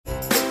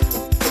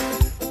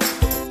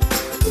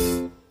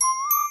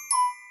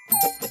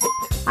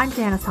I'm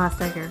Janice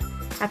Hossteger.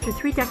 After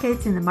 3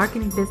 decades in the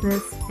marketing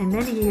business and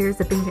many years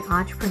of being an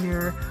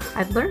entrepreneur,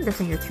 I've learned a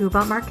thing or two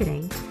about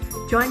marketing.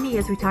 Join me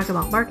as we talk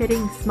about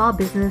marketing, small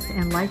business,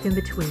 and life in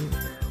between.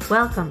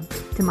 Welcome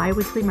to my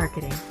weekly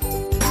marketing.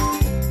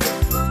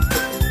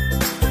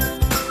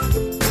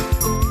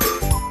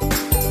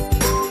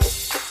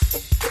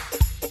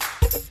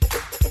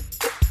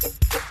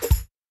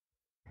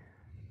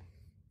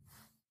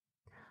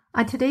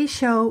 On today's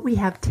show, we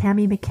have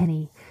Tammy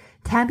McKinney.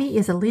 Tammy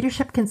is a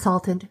leadership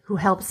consultant who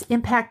helps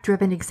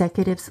impact-driven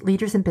executives,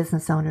 leaders, and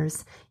business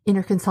owners in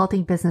her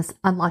consulting business,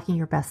 Unlocking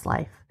Your Best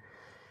Life.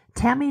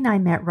 Tammy and I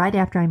met right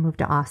after I moved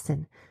to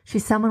Austin.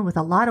 She's someone with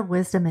a lot of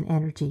wisdom and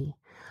energy.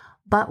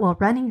 But while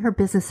running her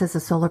business as a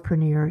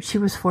solopreneur, she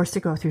was forced to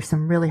go through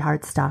some really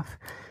hard stuff.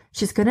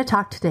 She's going to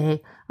talk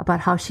today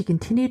about how she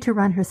continued to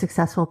run her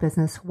successful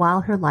business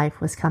while her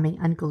life was coming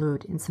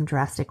unglued in some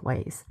drastic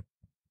ways.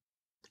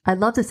 I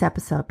love this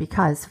episode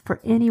because for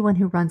anyone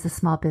who runs a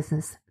small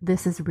business,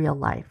 this is real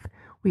life.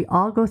 We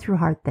all go through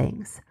hard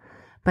things.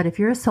 But if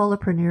you're a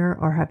solopreneur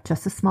or have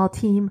just a small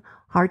team,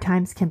 hard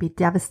times can be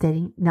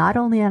devastating, not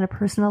only on a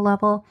personal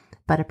level,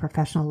 but a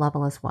professional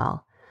level as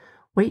well.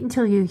 Wait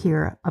until you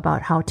hear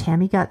about how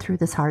Tammy got through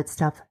this hard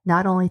stuff,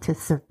 not only to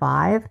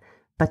survive,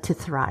 but to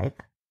thrive.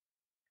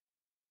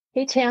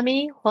 Hey,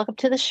 Tammy, welcome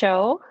to the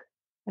show.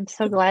 I'm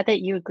so glad that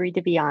you agreed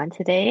to be on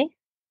today.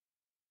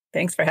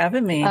 Thanks for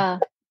having me.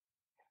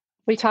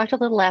 We talked a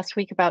little last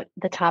week about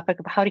the topic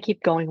of how to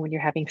keep going when you're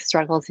having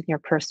struggles in your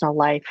personal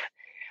life.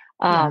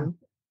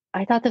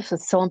 I thought this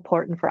was so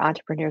important for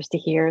entrepreneurs to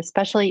hear,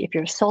 especially if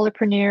you're a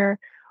solopreneur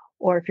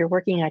or if you're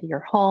working out of your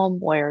home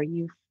where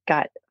you've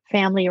got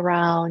family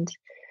around.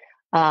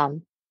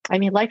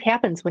 Life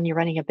happens when you're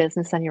running a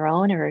business on your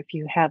own, or if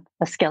you have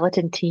a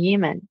skeleton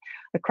team, and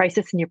a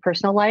crisis in your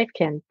personal life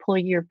can pull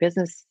your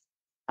business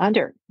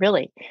under,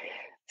 really.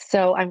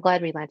 So I'm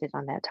glad we landed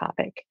on that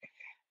topic.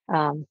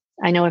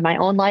 I know in my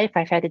own life,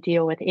 I've had to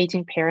deal with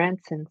aging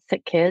parents and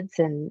sick kids,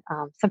 and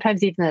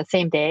sometimes even the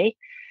same day.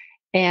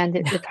 And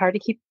it's hard to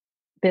keep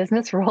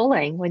business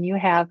rolling when you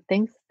have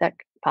things that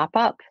pop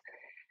up.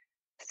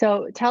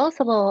 So tell us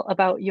a little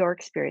about your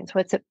experience.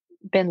 What's it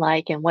been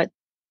like, and what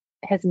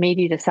has made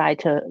you decide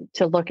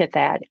to look at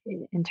that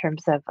in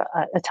terms of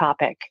a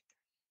topic?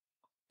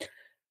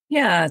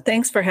 Yeah,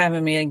 thanks for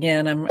having me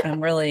again. I'm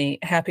really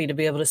happy to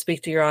be able to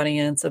speak to your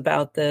audience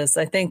about this.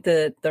 I think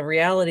that the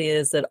reality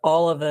is that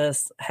all of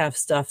us have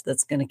stuff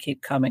that's going to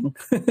keep coming.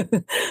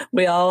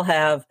 We all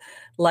have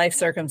life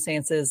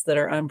circumstances that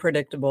are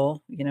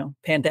unpredictable,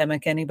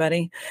 pandemic,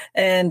 anybody?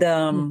 And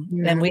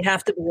we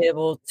have to be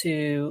able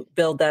to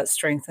build that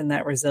strength and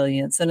that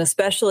resilience. And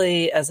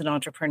especially as an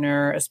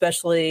entrepreneur,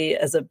 especially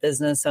as a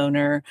business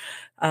owner,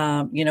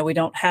 we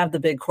don't have the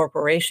big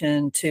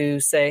corporation to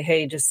say,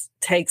 hey, just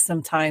take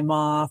some time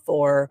off,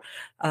 or,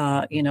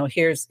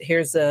 here's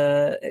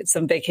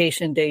some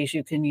vacation days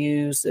you can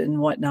use and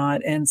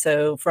whatnot. And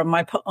so from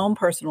my own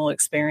personal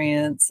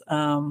experience,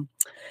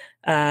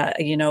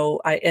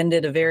 I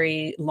ended a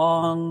very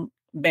long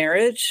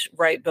marriage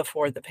right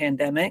before the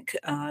pandemic.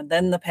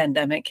 Then the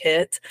pandemic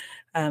hit.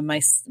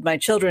 My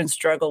children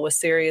struggle with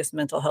serious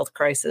mental health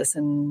crisis,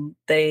 and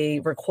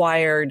they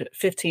required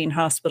 15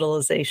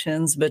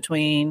 hospitalizations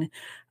between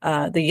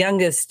the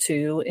youngest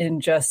two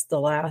in just the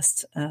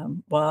last,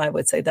 I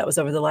would say that was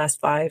over the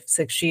last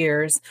 5-6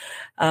 years.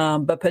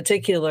 But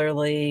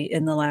particularly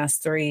in the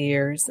last 3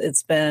 years,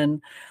 it's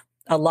been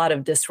a lot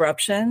of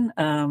disruption,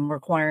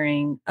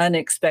 requiring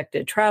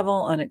unexpected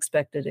travel,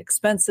 unexpected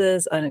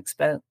expenses,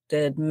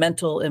 unexpected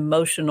mental,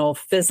 emotional,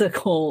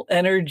 physical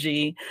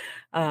energy,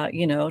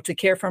 to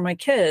care for my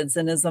kids.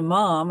 And as a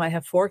mom, I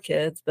have 4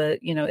 kids, but,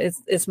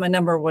 it's my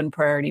number one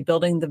priority.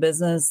 Building the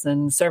business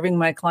and serving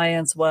my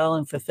clients well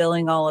and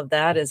fulfilling all of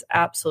that is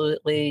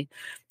absolutely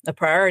a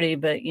priority.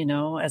 But,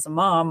 as a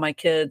mom, my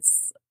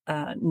kids'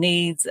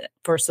 needs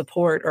for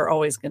support are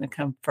always going to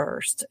come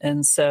first.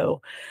 And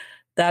so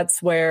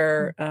that's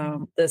where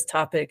this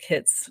topic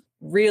hits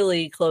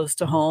really close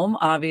to home,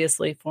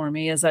 obviously, for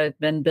me, as I've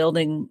been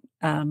building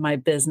my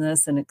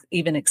business and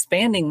even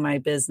expanding my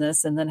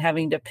business, and then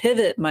having to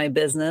pivot my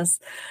business,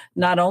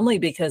 not only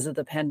because of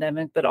the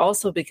pandemic, but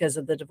also because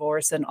of the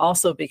divorce, and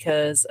also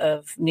because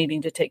of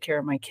needing to take care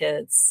of my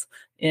kids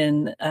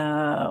in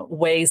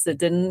ways that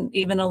didn't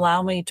even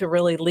allow me to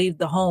really leave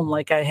the home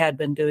like I had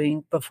been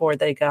doing before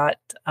they got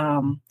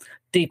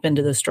deep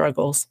into the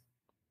struggles.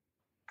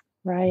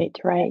 Right.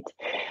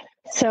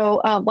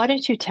 So why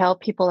don't you tell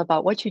people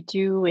about what you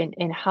do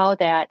and how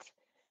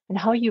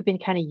you've been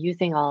kind of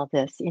using all of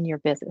this in your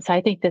business? I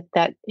think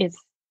that is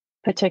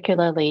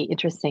particularly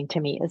interesting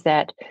to me, is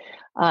that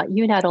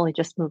you not only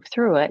just moved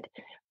through it,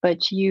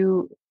 but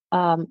you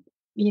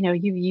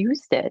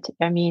used it.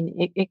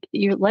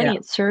 You're letting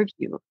it serve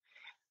you.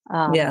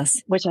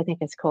 Yes. Which I think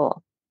is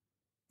cool.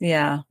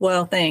 Yeah.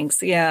 Well,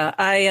 thanks.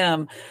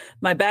 Yeah.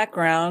 My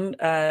background,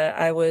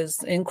 I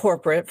was in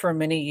corporate for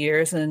many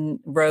years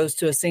and rose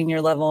to a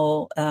senior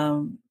level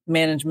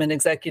management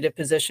executive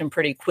position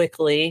pretty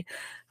quickly.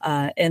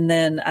 And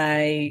then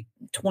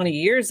 20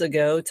 years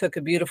ago, took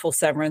a beautiful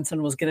severance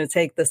and was going to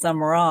take the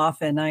summer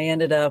off. And I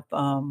ended up,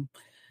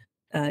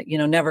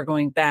 never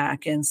going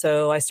back. And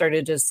so I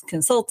started just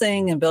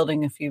consulting and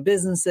building a few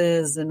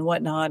businesses and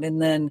whatnot.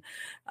 And then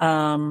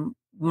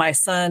my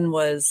son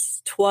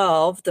was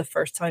 12 the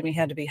first time he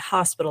had to be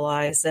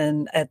hospitalized.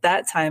 And at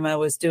that time, I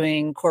was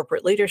doing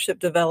corporate leadership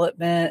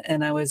development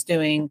and I was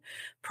doing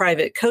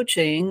private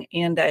coaching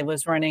and I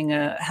was running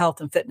a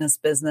health and fitness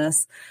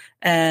business.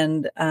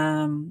 And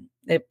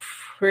it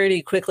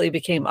pretty quickly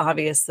became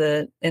obvious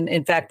that, and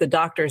in fact, the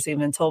doctors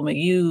even told me,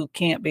 you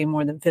can't be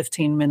more than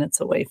 15 minutes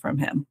away from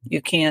him.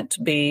 You can't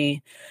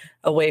be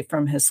away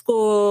from his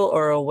school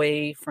or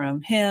away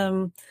from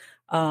him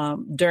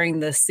during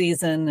this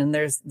season. And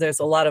there's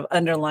a lot of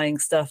underlying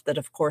stuff that,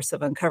 of course,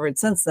 have uncovered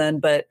since then.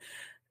 But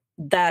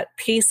that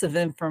piece of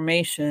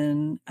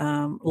information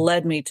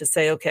led me to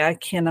say, okay, I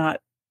cannot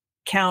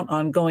count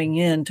on going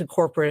into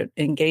corporate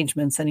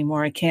engagements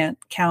anymore. I can't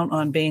count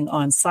on being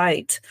on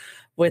site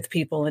with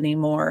people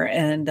anymore.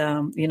 And,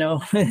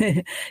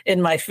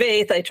 in my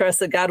faith, I trust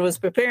that God was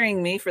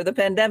preparing me for the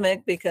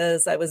pandemic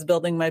because I was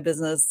building my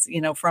business,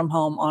 from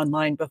home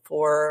online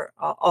before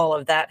all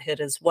of that hit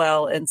as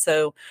well. And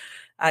so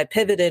I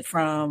pivoted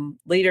from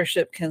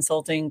leadership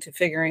consulting to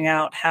figuring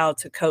out how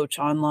to coach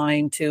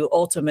online to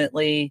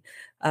ultimately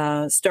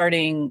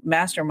starting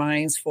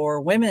masterminds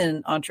for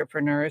women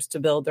entrepreneurs to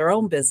build their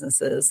own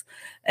businesses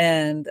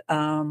and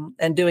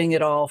doing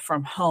it all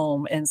from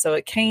home. And so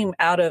it came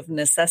out of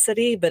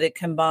necessity, but it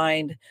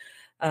combined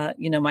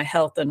my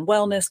health and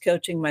wellness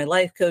coaching, my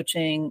life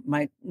coaching,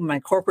 my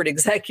corporate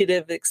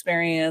executive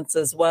experience,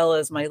 as well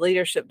as my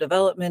leadership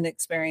development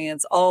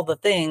experience, all the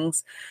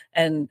things.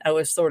 And I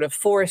was sort of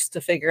forced to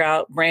figure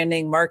out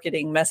branding,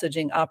 marketing,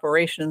 messaging,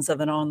 operations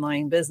of an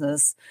online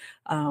business.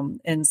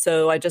 And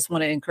so I just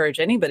want to encourage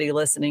anybody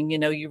listening,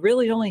 you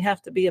really only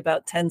have to be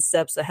about 10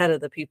 steps ahead of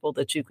the people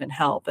that you can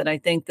help. And I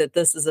think that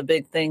this is a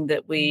big thing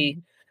that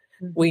we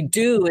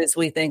do is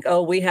we think,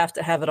 oh, we have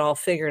to have it all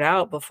figured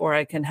out before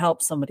I can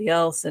help somebody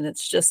else. And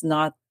it's just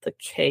not the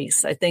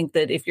case. I think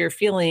that if you're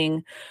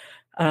feeling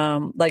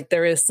like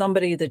there is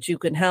somebody that you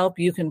can help,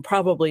 you can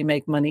probably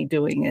make money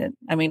doing it.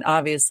 I mean,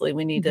 obviously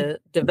we need to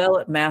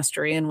develop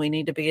mastery and we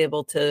need to be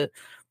able to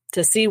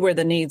see where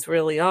the needs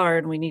really are.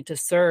 And we need to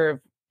serve,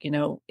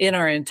 in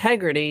our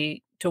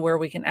integrity to where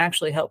we can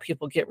actually help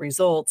people get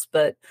results.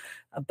 But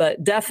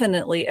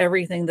definitely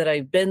everything that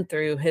I've been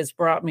through has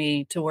brought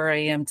me to where I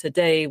am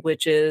today,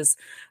 which is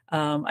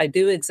I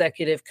do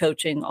executive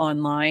coaching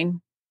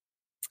online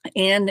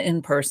and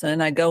in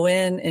person. I go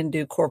in and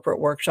do corporate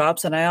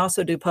workshops, and I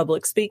also do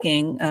public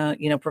speaking,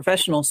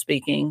 professional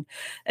speaking.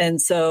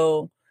 And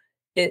so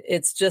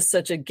it's just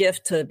such a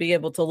gift to be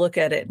able to look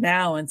at it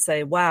now and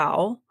say,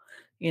 wow,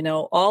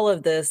 all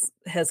of this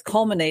has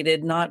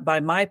culminated not by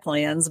my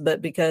plans,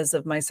 but because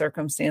of my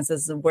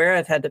circumstances and where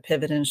I've had to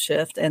pivot and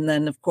shift. And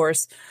then, of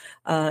course,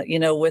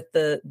 with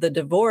the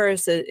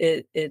divorce,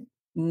 it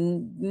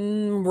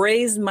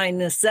raised my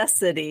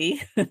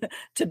necessity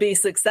to be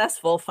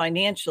successful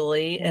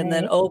financially. Right. And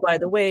then, oh, by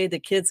the way, the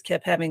kids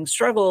kept having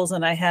struggles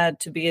and I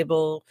had to be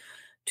able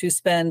to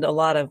spend a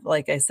lot of,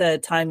 like I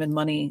said, time and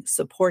money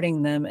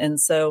supporting them. And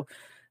so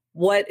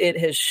what it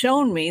has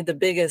shown me, the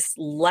biggest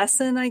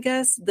lesson, I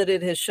guess, that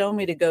it has shown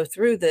me to go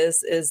through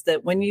this is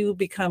that when you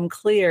become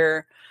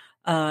clear,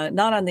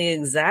 not on the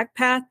exact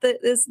path that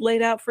is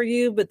laid out for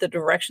you, but the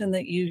direction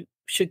that you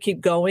should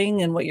keep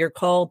going and what you're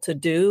called to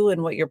do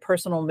and what your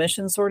personal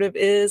mission sort of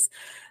is,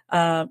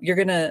 you're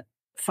going to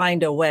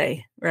find a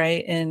way,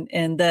 right?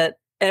 And that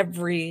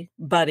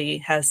everybody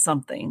has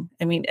something.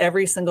 I mean,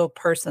 every single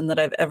person that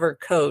I've ever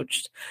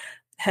coached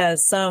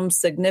has some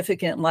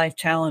significant life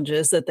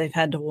challenges that they've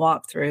had to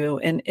walk through.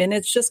 And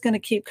it's just going to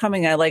keep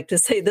coming. I like to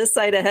say this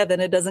side of heaven,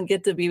 it doesn't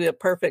get to be a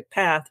perfect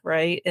path,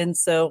 right? And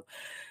so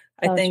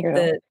I think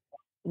that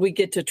we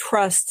get to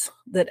trust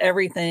that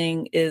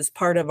everything is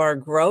part of our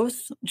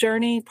growth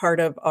journey,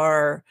 part of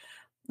our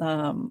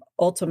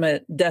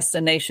ultimate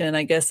destination,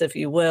 I guess, if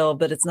you will,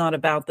 but it's not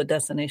about the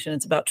destination.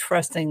 It's about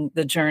trusting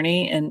the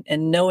journey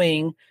and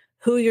knowing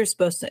who you're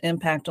supposed to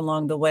impact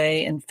along the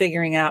way and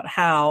figuring out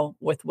how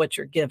with what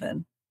you're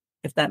given,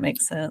 if that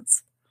makes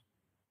sense.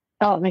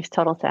 Oh, it makes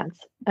total sense.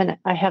 And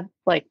I have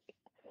like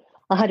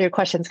 100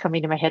 questions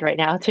coming to my head right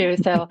now too.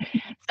 So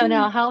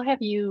now how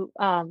have you,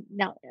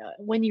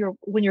 when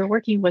you're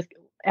working with,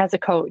 as a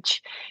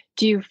coach,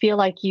 do you feel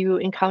like you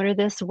encounter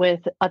this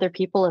with other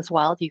people as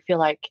well? Do you feel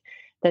like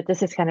that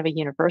this is kind of a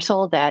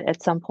universal, that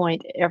at some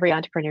point every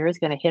entrepreneur is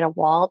going to hit a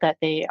wall, that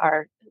they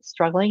are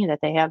struggling and that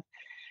they have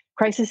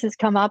crises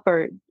come up,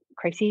 or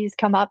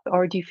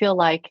do you feel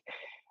like,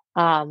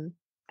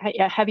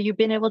 have you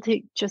been able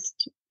to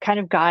just kind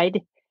of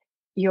guide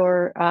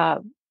your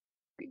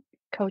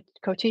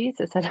coachees?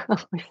 Is that how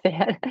we say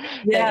it?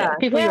 Yeah.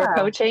 People you're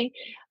coaching?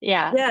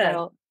 Yeah. Yeah.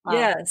 So,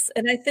 yes.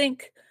 And I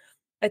think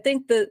I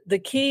think that the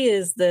key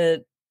is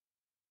the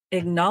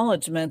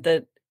acknowledgement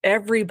that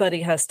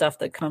everybody has stuff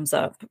that comes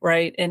up,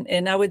 right?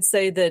 And I would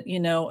say that,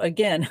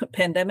 again,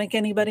 pandemic,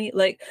 anybody,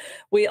 like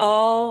we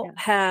all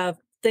have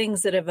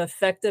things that have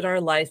affected our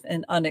life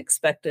in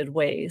unexpected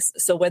ways.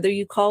 So whether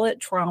you call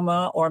it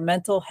trauma or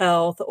mental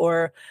health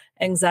or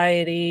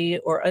anxiety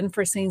or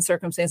unforeseen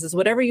circumstances,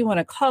 whatever you want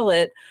to call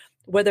it,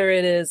 whether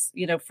it is,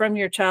 from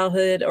your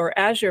childhood or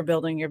as you're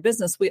building your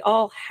business, we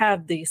all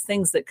have these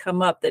things that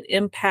come up that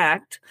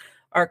impact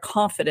our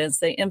confidence,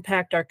 they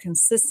impact our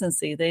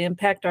consistency, they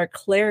impact our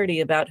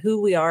clarity about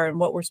who we are and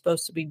what we're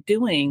supposed to be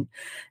doing.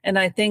 And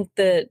I think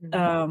that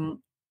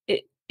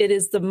it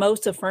is the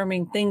most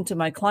affirming thing to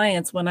my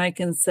clients when I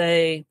can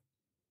say,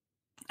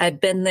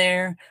 I've been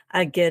there,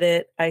 I get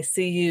it, I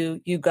see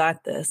you, you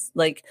got this.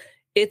 Like,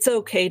 it's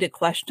okay to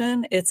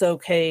question, it's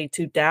okay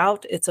to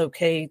doubt, it's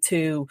okay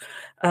to,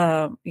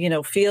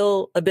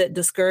 feel a bit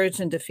discouraged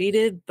and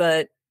defeated,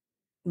 but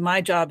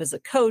my job as a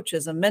coach,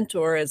 as a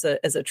mentor, as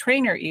a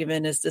trainer,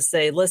 even is to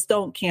say, let's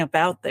don't camp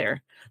out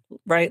there,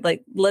 right?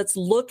 Like, let's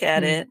look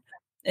at it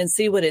and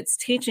see what it's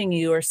teaching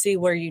you or see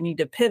where you need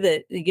to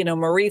pivot.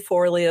 Marie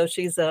Forleo,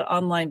 she's an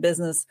online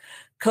business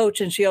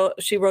coach, and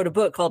she wrote a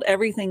book called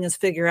Everything is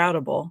Figure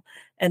Outable.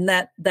 And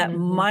that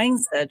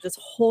mindset, just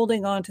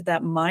holding on to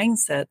that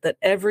mindset that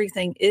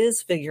everything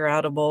is figure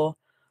outable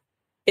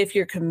if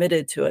you're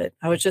committed to it.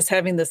 I was just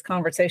having this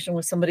conversation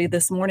with somebody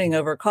this morning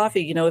over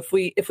coffee. If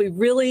we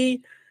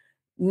really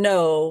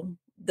know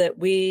that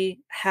we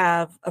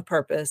have a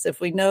purpose,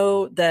 if we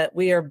know that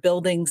we are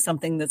building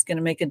something that's going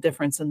to make a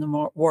difference in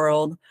the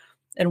world,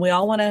 and we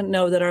all want to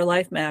know that our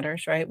life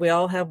matters, right? We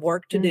all have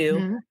work to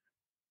do.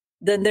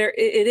 Then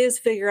it is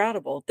figure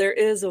outable. There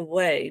is a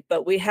way,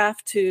 but we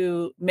have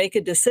to make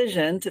a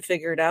decision to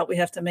figure it out. We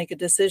have to make a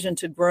decision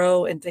to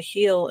grow and to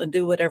heal and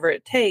do whatever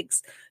it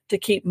takes to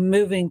keep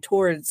moving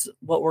towards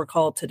what we're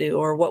called to do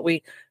or what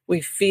we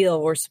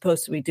feel we're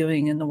supposed to be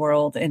doing in the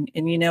world. And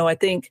I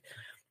think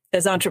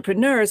as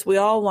entrepreneurs, we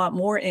all want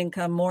more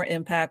income, more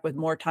impact with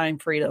more time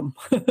freedom,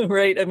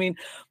 right? I mean,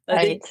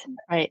 I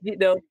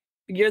think,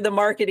 you're the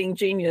marketing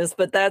genius,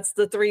 but that's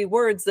the three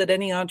words that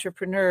any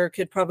entrepreneur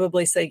could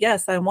probably say,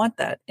 yes, I want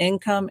that: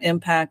 income,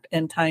 impact,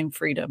 and time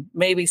freedom.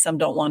 Maybe some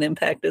don't want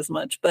impact as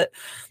much, but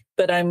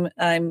I'm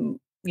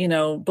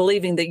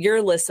believing that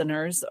your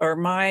listeners are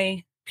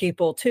my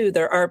people too.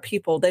 There are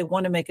people, they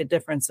want to make a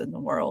difference in the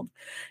world.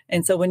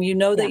 And so when you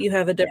know that you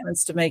have a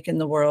difference to make in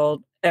the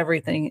world,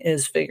 everything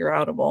is figure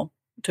outable.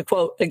 To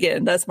quote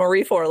again, that's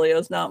Marie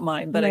Forleo's, not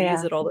mine, but I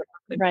use it all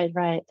the time.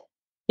 Right.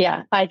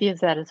 Yeah, I've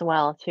used that as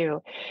well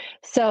too.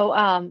 So,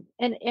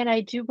 and I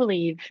do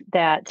believe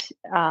that,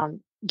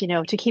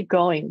 to keep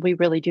going, we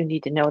really do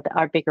need to know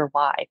our bigger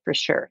why for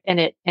sure. And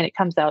it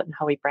comes out in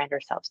how we brand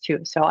ourselves too.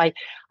 So I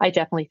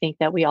definitely think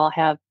that we all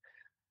have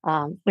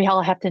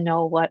to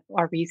know what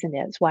our reason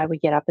is, why we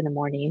get up in the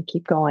morning and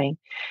keep going.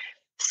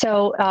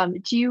 So,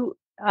 do you,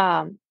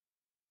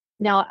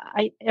 now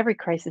every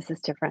crisis is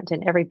different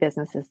and every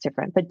business is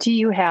different, but do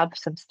you have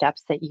some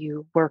steps that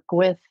you work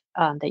with,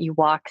 that you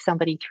walk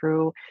somebody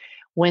through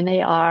when they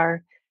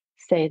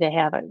say they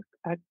have a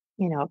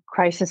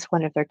crisis,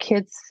 one of their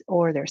kids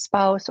or their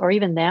spouse, or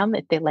even them,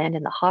 if they land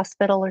in the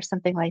hospital or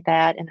something like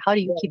that? And how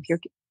do you keep your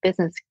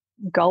business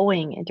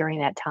going during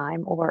that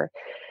time, or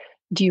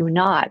do you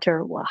not?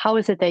 Or how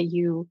is it that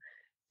you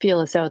feel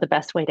as though the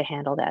best way to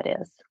handle that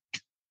is?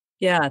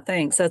 Yeah,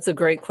 thanks. That's a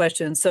great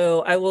question.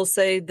 So I will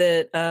say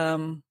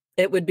that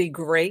it would be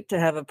great to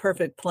have a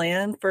perfect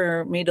plan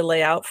for me to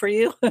lay out for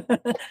you.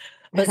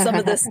 But some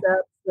of the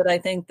steps that I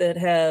think that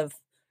have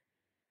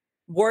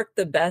worked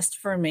the best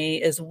for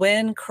me is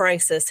when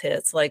crisis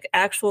hits, like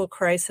actual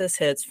crisis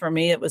hits. For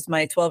me, it was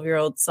my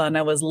 12-year-old son.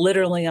 I was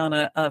literally on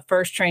a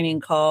first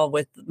training call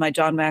with my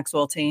John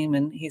Maxwell team.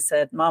 And he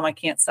said, "Mom, I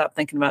can't stop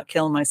thinking about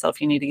killing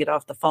myself. You need to get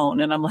off the phone."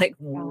 And I'm like,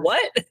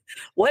 what?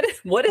 What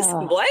is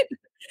what?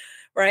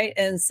 Right.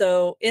 And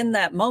so in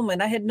that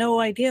moment, I had no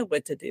idea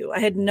what to do. I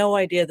had no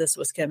idea this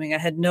was coming. I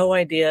had no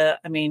idea.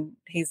 I mean,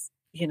 he's,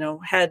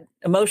 had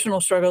emotional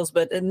struggles,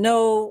 but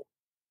no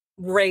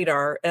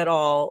radar at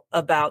all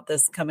about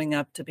this coming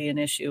up to be an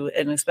issue,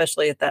 and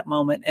especially at that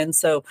moment. And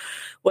so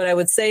what I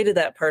would say to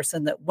that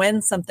person, that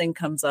when something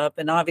comes up,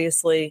 and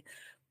obviously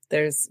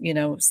there's,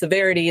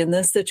 severity in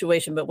this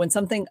situation, but when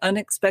something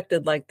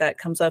unexpected like that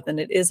comes up and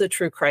it is a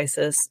true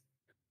crisis,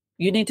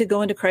 you need to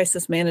go into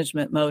crisis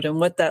management mode. And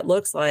what that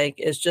looks like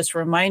is just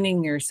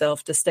reminding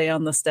yourself to stay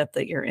on the step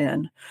that you're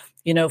in.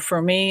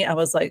 For me, I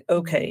was like,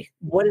 okay,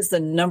 what is the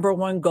number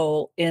one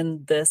goal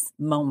in this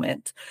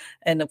moment?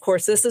 And of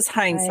course, this is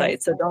hindsight.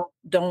 Right. So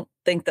don't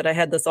think that I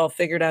had this all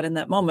figured out in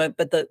that moment.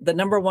 But the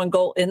number one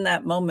goal in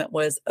that moment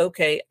was,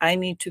 okay, I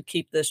need to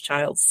keep this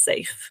child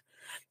safe.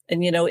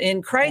 And,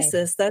 in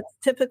crisis, that's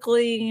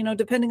typically,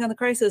 depending on the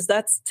crisis,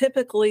 that's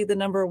typically the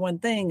number one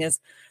thing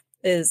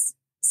is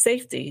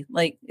safety.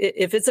 Like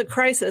if it's a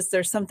crisis,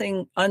 there's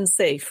something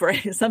unsafe,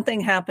 right?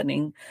 Something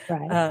happening,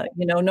 Right.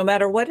 no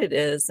matter what it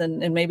is. And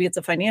maybe it's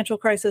a financial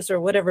crisis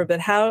or whatever, but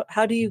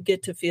how do you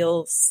get to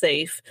feel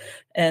safe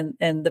and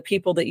the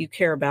people that you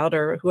care about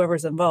or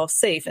whoever's involved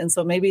safe? And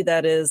so maybe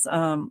that is,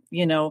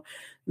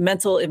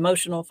 mental,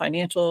 emotional,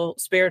 financial,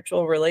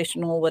 spiritual,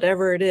 relational,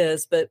 whatever it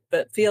is, but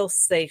feel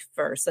safe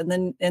first.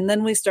 And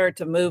then we start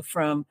to move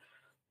from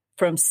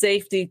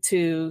safety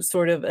to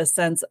sort of a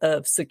sense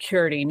of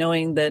security,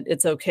 knowing that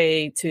it's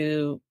okay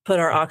to put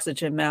our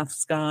oxygen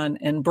masks on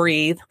and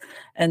breathe,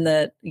 and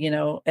that,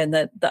 and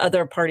that the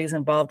other parties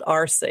involved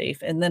are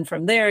safe. And then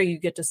from there, you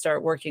get to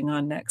start working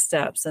on next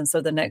steps. And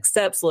so the next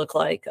steps look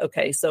like,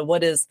 okay, so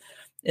what is,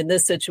 in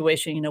this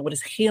situation, what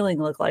does healing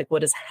look like?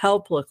 What does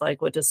help look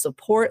like? What does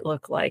support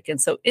look like?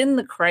 And so in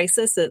the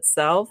crisis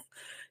itself,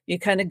 you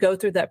kind of go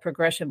through that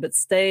progression, but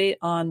stay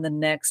on the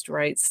next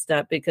right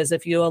step, because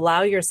if you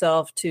allow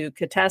yourself to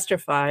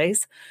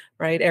catastrophize,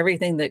 right,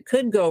 everything that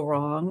could go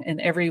wrong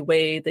and every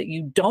way that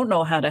you don't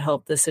know how to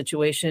help the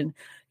situation,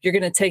 you're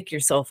going to take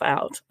yourself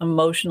out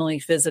emotionally,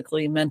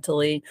 physically,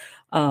 mentally.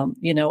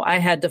 I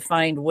had to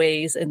find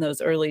ways in those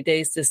early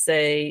days to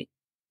say,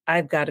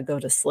 I've got to go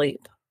to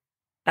sleep.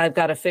 I've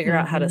got to figure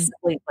out how to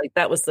sleep. Like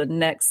that was the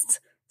next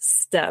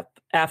step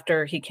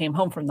after he came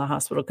home from the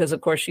hospital. Because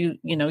of course you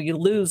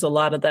lose a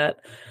lot of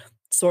that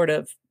sort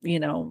of,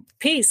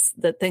 peace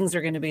that things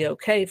are going to be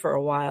okay for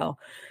a while.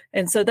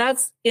 And so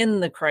that's in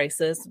the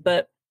crisis,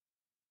 but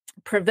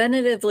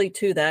preventatively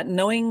to that,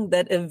 knowing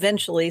that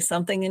eventually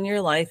something in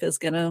your life is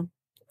going to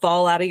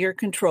fall out of your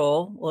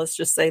control. Let's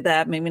just say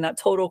that, maybe not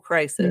total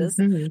crisis.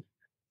 Mm-hmm.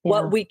 Yeah.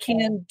 What we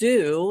can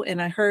do,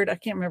 and I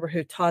can't remember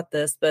who taught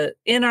this, but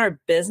in our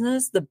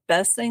business, the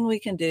best thing we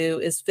can do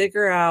is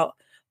figure out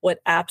what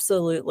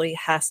absolutely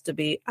has to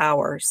be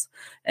ours.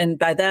 And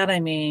by that, I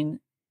mean,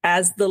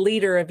 as the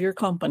leader of your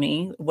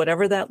company,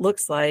 whatever that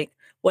looks like,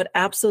 what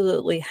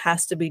absolutely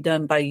has to be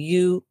done by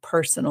you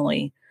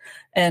personally.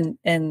 And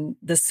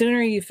the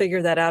sooner you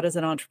figure that out as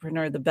an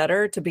entrepreneur, the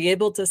better, to be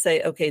able to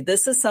say, okay,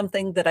 this is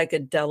something that I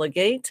could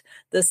delegate.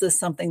 This is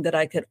something that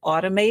I could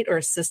automate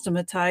or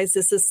systematize.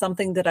 This is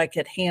something that I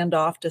could hand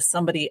off to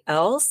somebody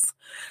else,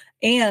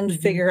 and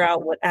figure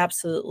out what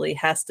absolutely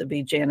has to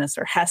be Janice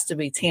or has to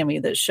be Tammy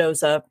that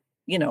shows up,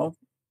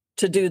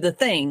 to do the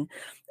thing.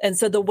 And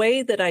so the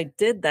way that I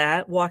did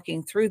that,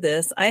 walking through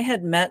this, I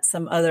had met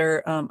some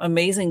other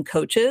amazing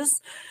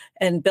coaches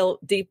and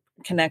built deep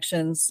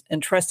connections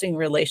and trusting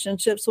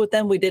relationships with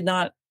them. We did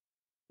not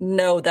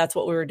know that's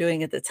what we were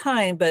doing at the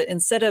time, but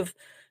instead of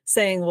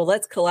saying, well,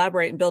 let's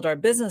collaborate and build our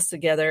business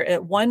together,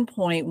 at one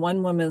point,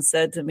 one woman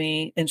said to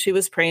me, and she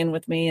was praying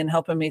with me and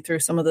helping me through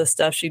some of the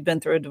stuff. She'd been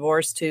through a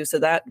divorce too, so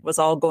that was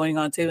all going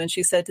on too. And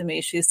she said to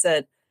me,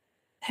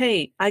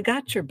 hey, I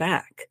got your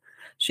back.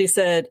 She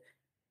said,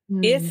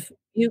 if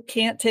you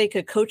can't take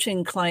a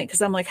coaching client,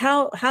 because I'm like,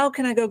 how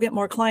can I go get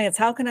more clients?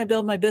 How can I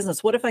build my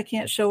business? What if I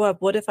can't show up?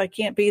 What if I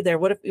can't be there?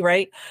 What if,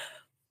 right?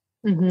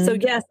 So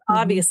yes,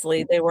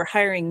 obviously they were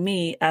hiring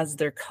me as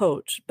their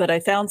coach, but I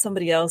found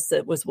somebody else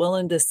that was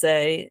willing to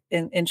say,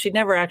 and she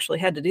never actually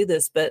had to do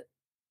this, but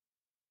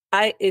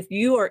if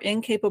you are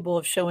incapable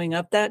of showing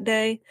up that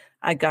day,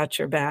 I got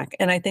your back.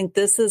 And I think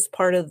this is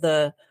part of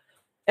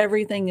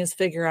everything is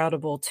figure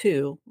outable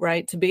too,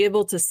 right? To be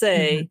able to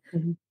say,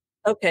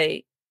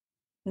 okay,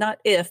 not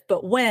if,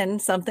 but when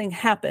something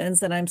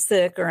happens and I'm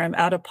sick or I'm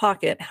out of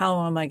pocket,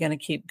 how am I going to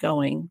keep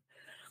going?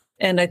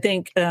 And I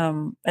think,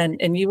 and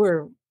you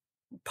were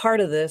part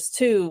of this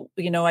too.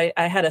 I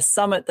had a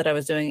summit that I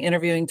was doing,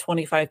 interviewing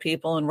 25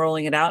 people and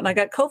rolling it out, and I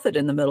got COVID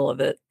in the middle of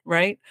it.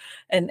 Right.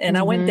 And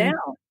I went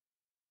down.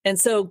 And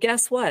so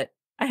guess what?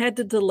 I had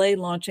to delay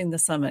launching the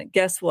summit.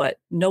 Guess what?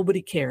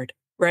 Nobody cared.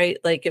 Right.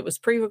 Like it was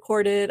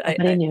pre-recorded. I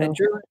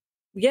drew it.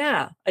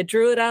 Yeah. I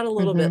drew it out a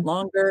little bit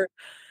longer.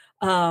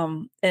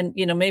 And,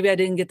 maybe I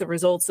didn't get the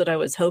results that I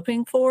was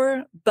hoping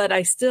for, but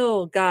I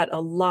still got a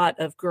lot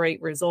of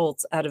great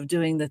results out of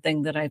doing the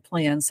thing that I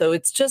planned. So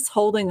it's just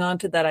holding on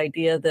to that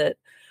idea that,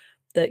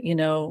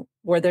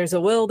 where there's a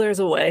will, there's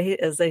a way,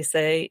 as they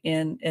say,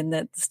 and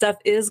that stuff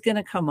is going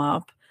to come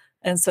up.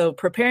 And so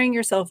preparing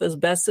yourself as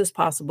best as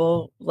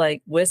possible,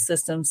 like with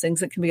systems, things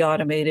that can be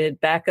automated,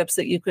 backups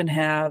that you can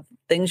have,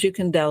 things you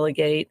can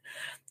delegate.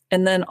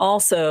 And then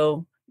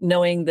also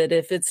knowing that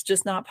if it's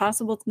just not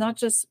possible,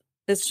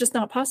 it's just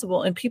not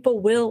possible. And people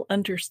will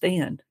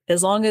understand,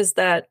 as long as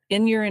that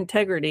in your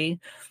integrity,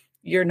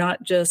 you're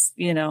not just,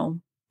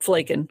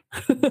 flaking,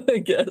 I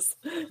guess.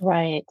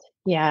 Right.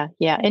 Yeah.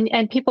 Yeah.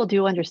 And people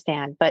do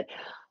understand, but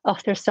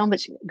there's so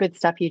much good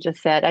stuff you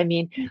just said. I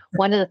mean,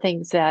 one of the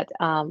things that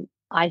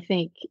I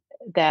think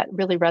that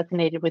really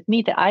resonated with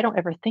me that I don't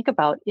ever think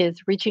about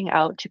is reaching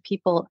out to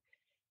people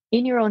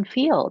in your own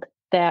field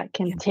that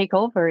can take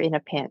over in a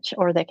pinch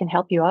or that can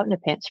help you out in a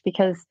pinch,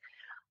 because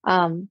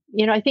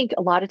I think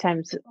a lot of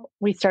times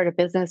we start a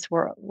business,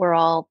 we're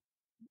all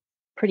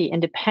pretty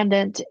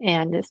independent,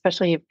 and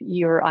especially if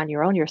you're on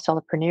your own, you're a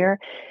solopreneur,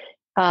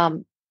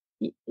 and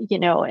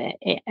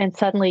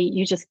suddenly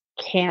you just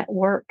can't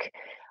work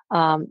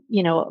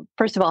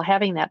first of all,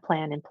 having that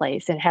plan in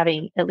place and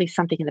having at least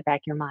something in the back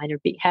of your mind, or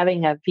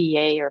having a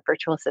VA or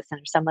virtual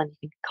assistant or someone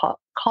you can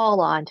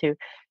call on to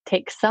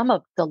take some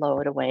of the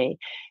load away,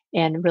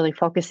 and really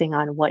focusing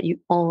on what you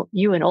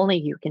and only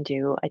you can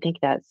do. I think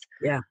that's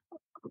Yeah.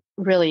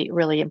 really,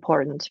 really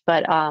important.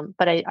 But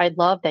I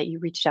love that you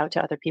reached out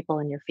to other people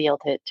in your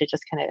field to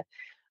just kind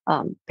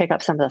of pick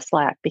up some of the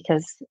slack,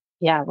 because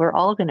yeah, we're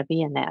all going to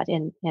be in that,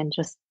 and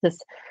just this,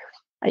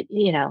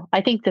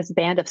 I think this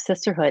band of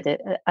sisterhood,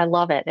 I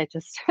love it. It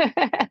just,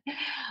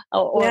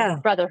 or Yeah.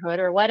 brotherhood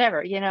or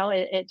whatever,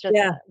 it just,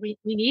 Yeah. we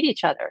need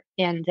each other.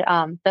 And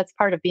that's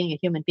part of being a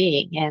human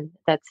being. And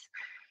that's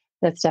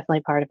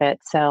definitely part of it.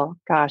 So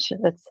gosh,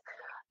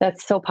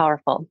 that's so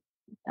powerful.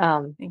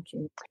 Thank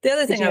you. The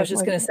other Did thing you I have was just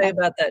more? going to say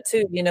about that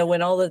too,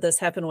 when all of this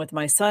happened with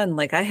my son,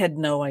 like I had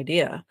no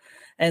idea.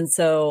 And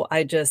so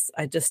I just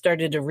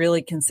started to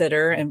really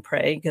consider and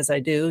pray, because I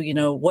do,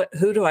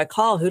 who do I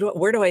call?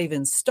 Where do I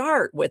even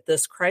start with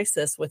this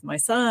crisis with my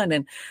son?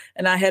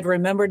 And I had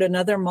remembered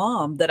another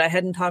mom that I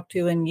hadn't talked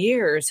to in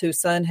years,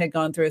 whose son had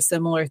gone through a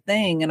similar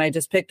thing. And I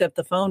just picked up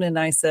the phone and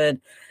I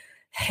said,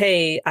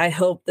 hey, I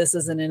hope this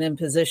isn't an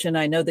imposition.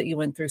 I know that you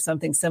went through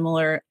something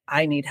similar.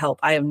 I need help.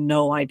 I have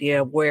no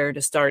idea where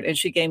to start. And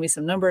she gave me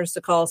some numbers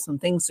to call, some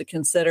things to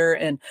consider.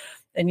 And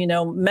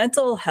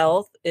mental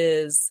health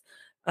is,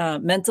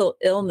 mental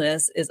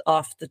illness is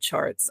off the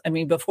charts. I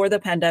mean, before the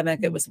pandemic,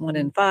 it was 1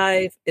 in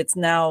 5. It's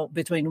now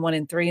between 1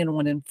 in 3 and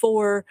 1 in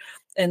 4.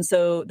 And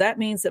so that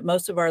means that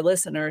most of our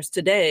listeners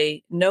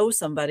today know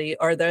somebody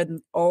or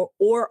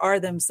are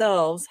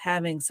themselves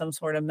having some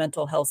sort of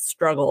mental health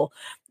struggle.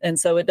 And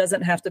so it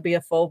doesn't have to be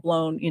a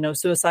full-blown,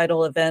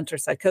 suicidal event or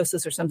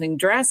psychosis or something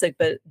drastic,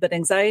 but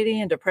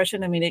anxiety and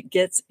depression, I mean, it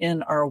gets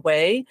in our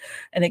way,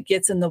 and it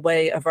gets in the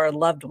way of our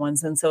loved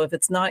ones. And so if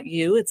it's not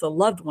you, it's a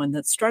loved one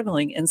that's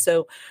struggling. And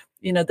so,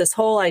 this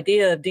whole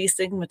idea of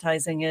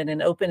destigmatizing it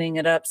and opening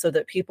it up so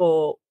that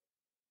people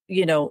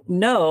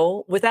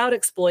know, without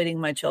exploiting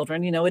my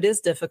children. It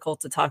is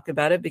difficult to talk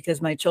about it because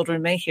my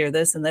children may hear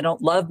this and they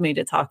don't love me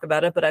to talk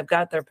about it, but I've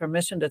got their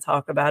permission to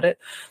talk about it,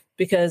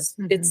 because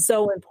it's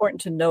so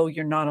important to know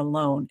you're not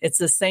alone. It's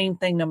the same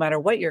thing no matter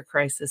what your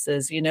crisis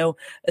is,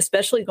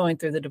 especially going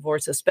through the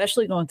divorce,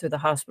 especially going through the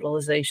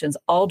hospitalizations.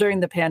 All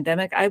during the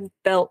pandemic, I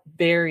felt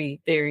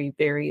very, very,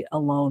 very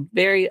alone,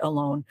 very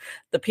alone.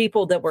 The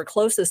people that were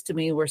closest to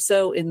me were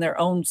so in their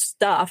own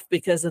stuff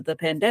because of the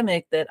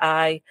pandemic that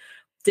I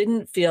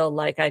didn't feel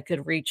like I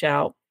could reach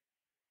out,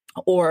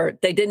 or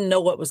they didn't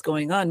know what was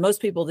going on.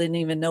 Most people didn't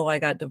even know I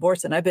got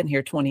divorced, and I've been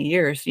here 20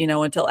 years,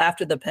 until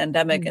after the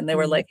pandemic. And they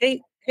were like,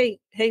 hey,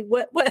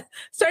 what,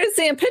 started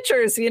seeing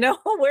pictures,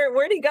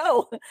 where'd he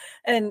go?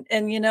 And,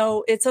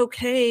 it's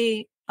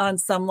okay. On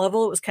some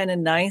level, it was kind of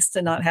nice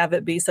to not have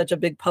it be such a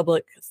big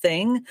public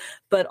thing,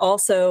 but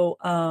also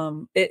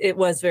it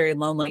was very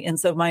lonely. And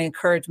so my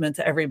encouragement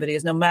to everybody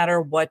is, no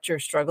matter what your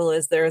struggle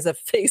is, there is a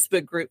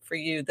Facebook group for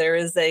you. There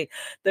is a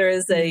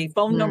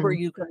phone number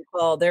you can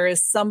call. There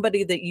is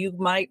somebody that you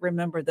might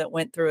remember that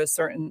went through a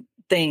certain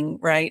thing,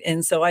 right?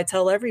 And so I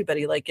tell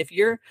everybody, like, if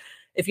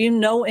you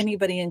know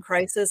anybody in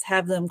crisis,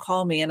 have them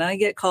call me. And I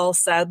get calls,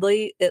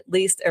 sadly, at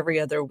least every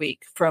other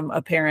week from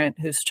a parent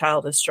whose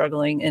child is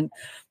struggling. And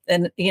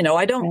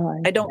I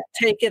don't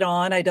take it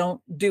on. I don't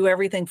do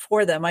everything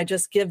for them. I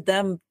just give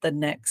them the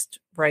next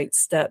right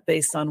step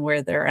based on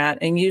where they're at.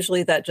 And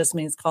usually that just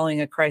means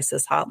calling a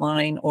crisis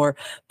hotline or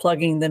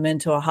plugging them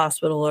into a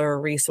hospital or a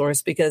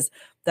resource, because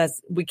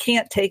we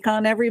can't take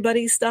on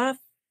everybody's stuff.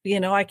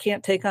 I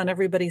can't take on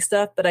everybody's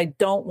stuff, but I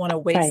don't want to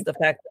waste the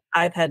fact that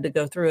I've had to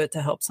go through it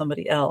to help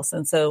somebody else.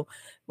 And so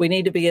we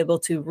need to be able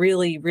to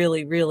really,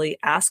 really, really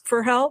ask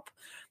for help,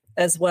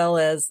 as well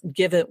as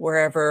give it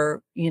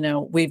wherever,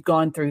 we've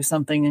gone through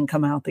something and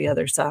come out the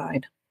other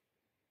side.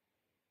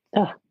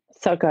 Oh,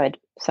 so good.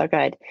 So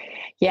good.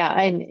 Yeah.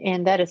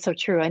 And that is so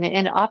true.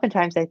 And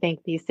oftentimes I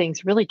think these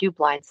things really do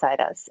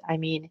blindside us. I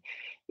mean,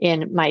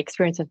 in my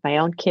experience with my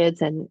own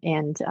kids, and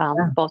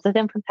both of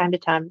them from time to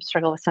time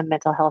struggle with some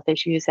mental health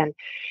issues.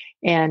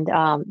 And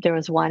there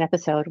was one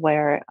episode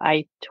where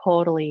I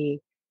totally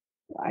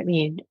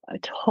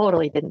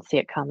didn't see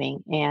it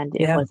coming. And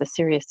it was a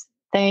serious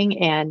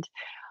thing. And,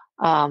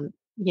 and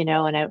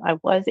I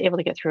was able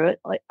to get through it.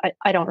 Like,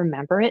 I don't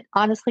remember it,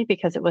 honestly,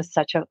 because it was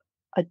such a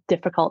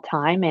difficult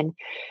time. And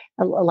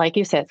like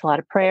you said, it's a lot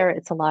of prayer.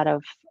 It's a lot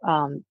of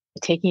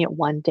taking it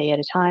one day at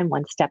a time,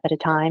 one step at a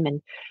time,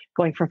 and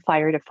going from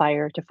fire to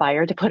fire to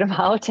fire to put them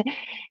out,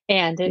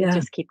 and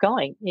just keep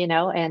going,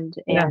 and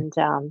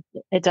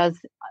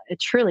it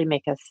truly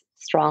make us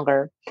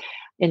stronger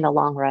in the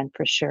long run,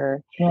 for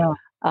sure. Yeah.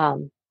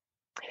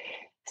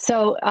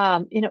 So,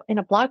 in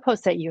a blog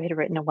post that you had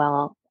written a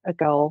while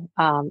ago,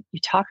 you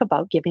talk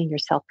about giving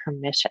yourself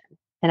permission.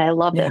 And I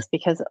love this,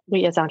 because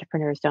we as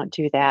entrepreneurs don't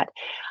do that.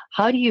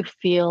 How do you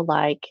feel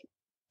like,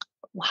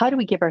 how do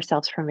we give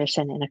ourselves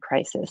permission in a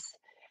crisis?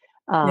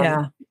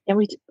 And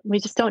we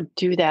just don't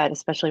do that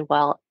especially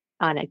well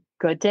on a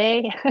good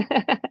day.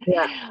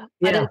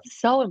 But it's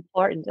so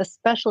important,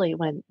 especially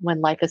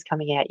when life is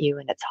coming at you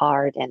and it's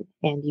hard,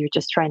 and you're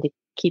just trying to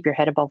keep your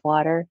head above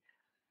water?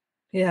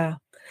 Yeah.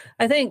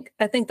 I think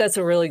that's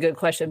a really good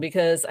question,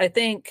 because I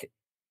think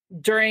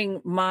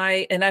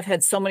and I've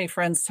had so many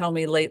friends tell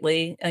me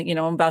lately, I'm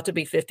about to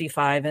be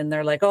 55 and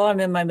they're like, "Oh, I'm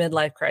in my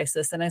midlife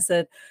crisis." And I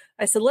said,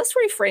 let's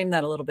reframe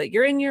that a little bit.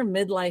 You're in your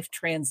midlife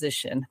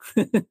transition,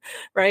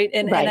 right?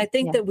 And I Right.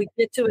 think Yeah. that we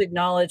get to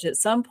acknowledge at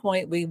some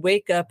point we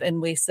wake up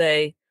and we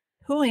say,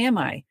 who am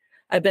I?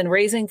 I've been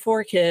raising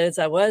 4 kids.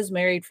 I was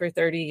married for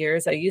 30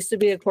 years. I used to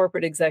be a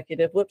corporate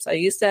executive. Whoops. I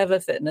used to have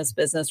a fitness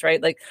business,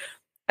 right? Like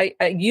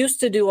I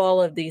used to do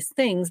all of these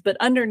things, but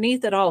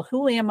underneath it all,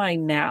 who am I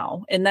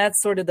now? And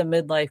that's sort of the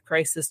midlife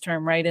crisis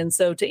term, right? And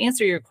so to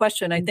answer your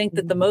question, I think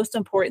that the Mhm. most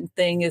important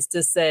thing is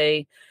to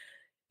say,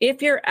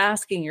 if you're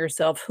asking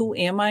yourself, who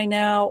am I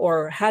now?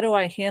 Or how do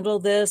I handle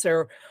this?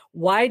 Or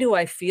why do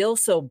I feel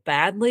so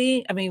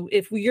badly? I mean,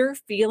 if you're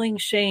feeling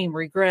shame,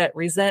 regret,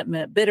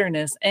 resentment,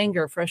 bitterness,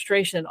 anger,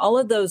 frustration, all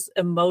of those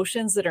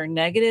emotions that are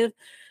negative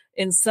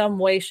in some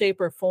way, shape,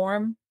 or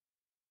form,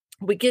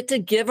 we get to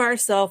give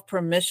ourselves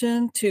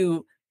permission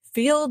to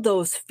feel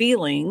those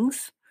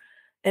feelings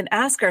and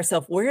ask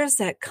ourselves, where is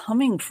that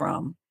coming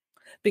from?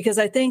 Because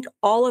I think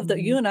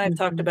you and I have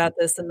talked Mhm. about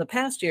this in the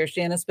past years,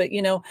 Janice, but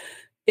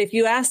if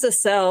you ask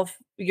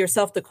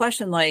yourself the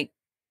question, like,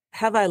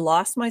 have I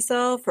lost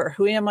myself, or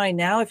who am I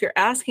now? If you're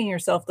asking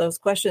yourself those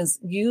questions,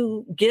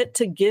 you get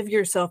to give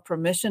yourself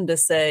permission to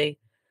say,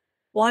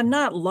 well, I'm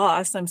not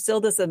lost. I'm still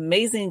this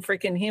amazing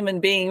freaking human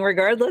being,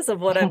 regardless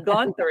of what I've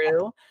gone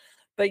through.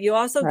 But you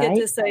also get Right.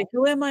 to say,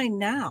 who am I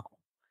now?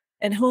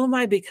 And who am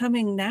I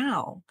becoming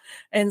now?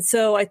 And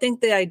so I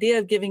think the idea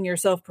of giving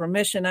yourself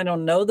permission, I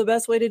don't know the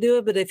best way to do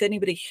it, but if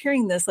anybody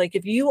hearing this, like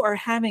if you are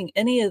having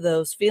any of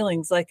those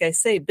feelings, like I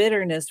say,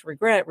 bitterness,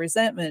 regret,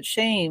 resentment,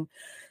 shame,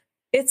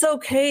 it's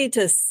okay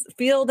to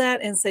feel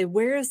that and say,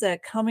 where is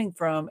that coming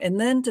from? And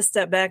then to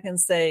step back and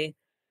say,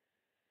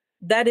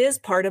 that is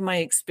part of my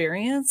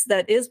experience.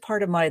 That is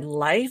part of my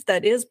life.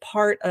 That is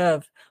part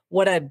of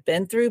what I've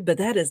been through, but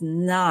that is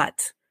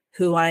not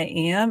who I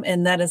am.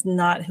 And that is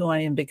not who I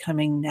am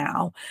becoming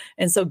now.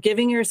 And so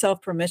giving yourself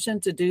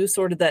permission to do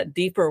sort of that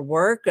deeper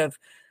work of,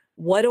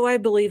 what do I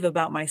believe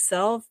about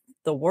myself,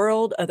 the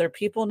world, other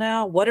people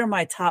now? What are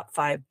my top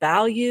 5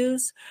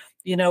 values?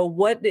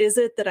 What is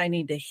it that I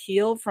need to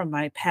heal from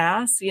my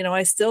past?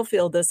 I still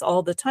feel this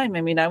all the time.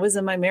 I mean, I was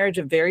in my marriage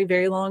a very,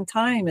 very long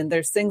time, and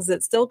there's things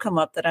that still come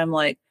up that I'm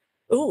like,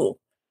 ooh,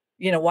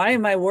 why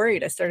am I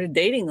worried? I started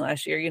dating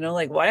last year,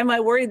 like, why am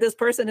I worried this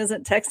person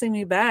isn't texting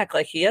me back?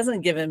 Like, he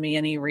hasn't given me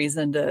any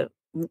reason to,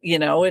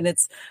 and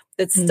it's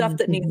stuff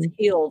that needs Mhm.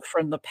 healed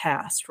from the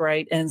past,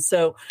 right? And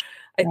so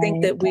I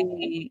think Right.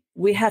 that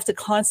we have to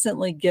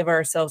constantly give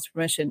ourselves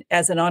permission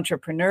as an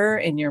entrepreneur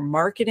in your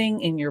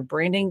marketing, in your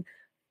branding.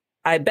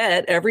 I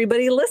bet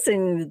everybody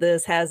listening to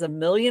this has a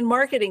million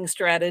marketing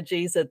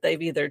strategies that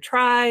they've either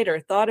tried or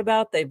thought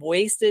about. They've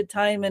wasted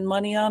time and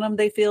money on them,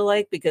 they feel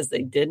like, because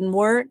they didn't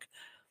work.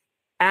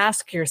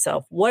 Ask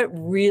yourself, what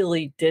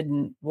really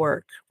didn't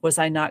work? Was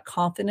I not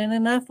confident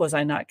enough? Was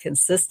I not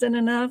consistent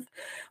enough?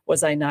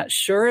 Was I not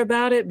sure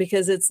about it?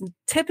 Because it's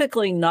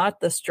typically not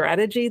the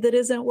strategy that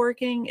isn't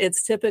working.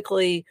 It's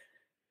typically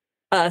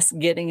us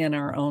getting in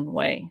our own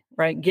way,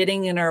 right?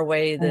 Getting in our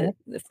way, that Right.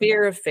 the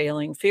fear of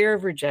failing, fear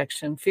of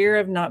rejection, fear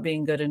of not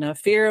being good enough,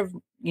 fear of,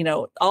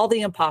 all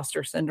the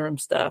imposter syndrome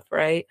stuff,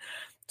 right?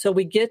 So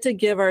we get to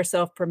give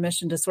ourselves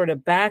permission to sort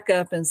of back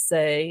up and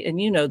say, and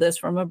this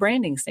from a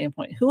branding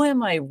standpoint, who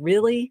am I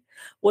really?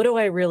 What do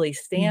I really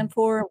stand Mm.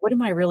 for? What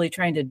am I really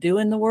trying to do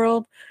in the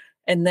world?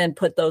 And then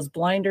put those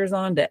blinders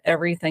on to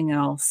everything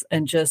else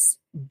and just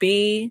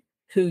be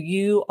who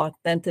you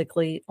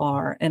authentically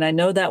are. And I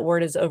know that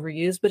word is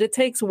overused, but it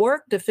takes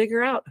work to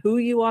figure out who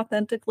you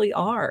authentically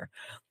are.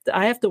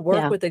 I have to work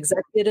Yeah. with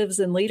executives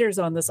and leaders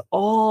on this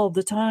all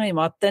the time.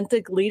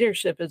 Authentic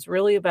leadership is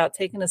really about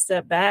taking a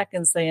step back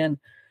and saying,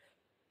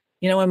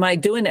 am I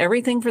doing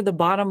everything for the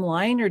bottom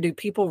line, or do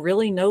people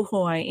really know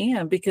who I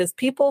am? Because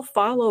people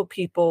follow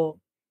people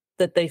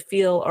that they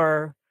feel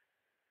are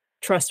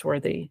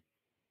trustworthy,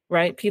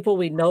 right? People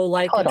we know,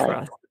 like, and Totally.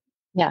 trust.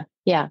 Yeah.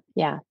 Yeah.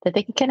 Yeah. That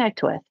they can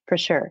connect with, for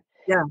sure.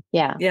 Yeah.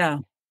 Yeah. Yeah.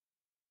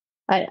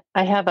 I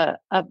have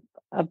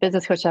a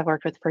business coach I've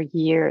worked with for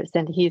years,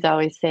 and he's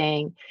always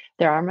saying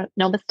there are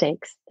no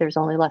mistakes. There's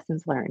only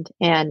lessons learned.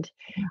 And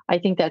I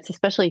think that's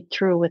especially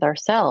true with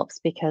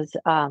ourselves because,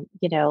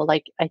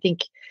 like I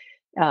think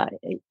uh,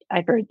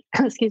 I've heard,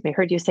 excuse me,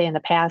 heard you say in the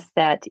past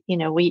that,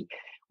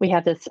 we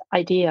have this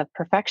idea of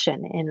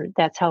perfection and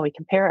that's how we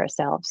compare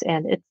ourselves.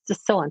 And it's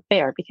just so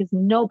unfair because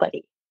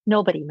nobody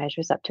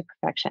measures up to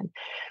perfection.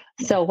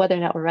 Yeah. So whether or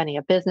not we're running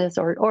a business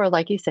or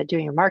like you said,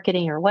 doing your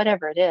marketing or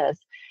whatever it is,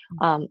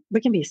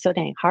 we can be so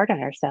dang hard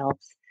on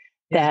ourselves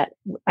Yeah. that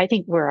I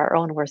think we're our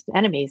own worst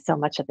enemies so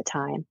much of the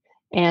time.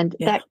 And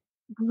Yeah. that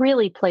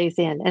really plays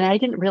in. And I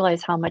didn't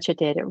realize how much it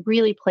did. It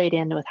really played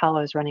in with how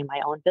I was running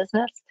my own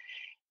business.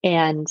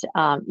 And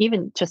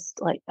even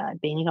just like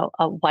being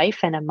a wife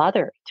and a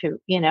mother too,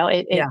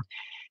 Yeah.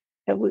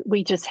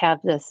 we just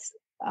have this,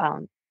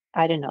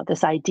 I don't know,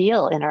 this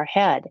ideal in our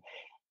head.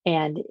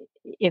 And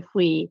if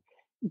we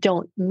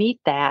don't meet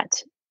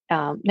that,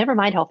 never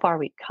mind how far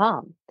we've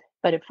come.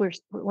 But if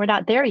we're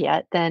not there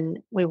yet,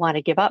 then we want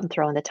to give up and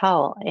throw in the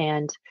towel.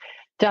 And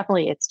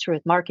definitely, it's true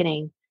with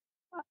marketing.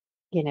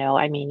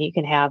 I mean, you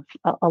can have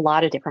a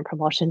lot of different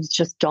promotions,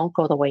 just don't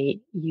go the way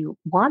you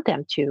want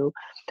them to.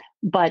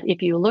 But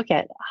if you look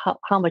at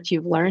how much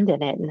you've learned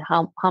in it and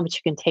how much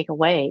you can take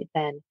away,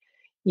 then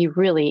you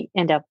really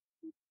end up,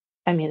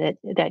 I mean,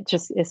 that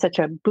just is such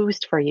a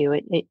boost for you.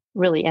 It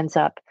really ends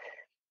up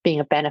being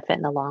a benefit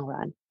in the long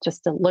run,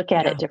 just to look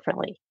at Yeah. it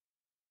differently.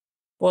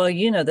 Well,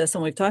 you know this,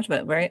 and we've talked about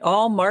it, right?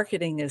 All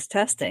marketing is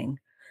testing,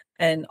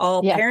 and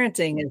all Yes,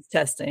 parenting is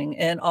testing,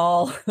 and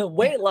all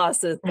weight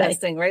loss is right.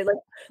 testing, right?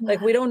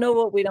 Like we don't know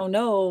what we don't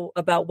know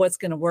about what's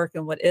going to work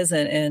and what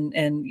isn't. And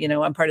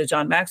I'm part of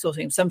John Maxwell's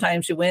team.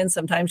 Sometimes you win,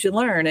 sometimes you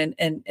learn,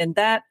 and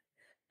that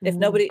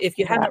if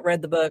you Yeah. haven't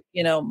read the book,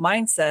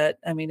 mindset,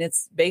 I mean,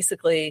 it's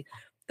basically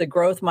the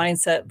growth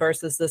mindset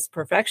versus this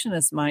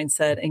perfectionist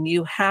mindset. And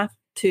you have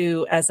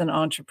to, as an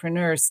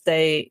entrepreneur,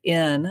 stay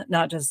in,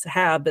 not just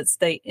have, but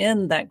stay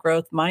in that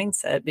growth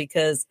mindset,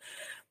 because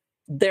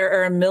there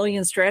are a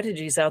million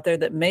strategies out there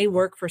that may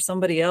work for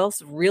somebody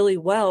else really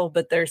well,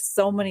 but there's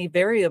so many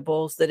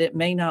variables that it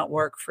may not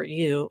work for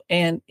you.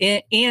 And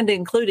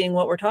including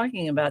what we're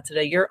talking about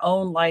today, your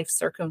own life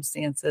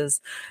circumstances.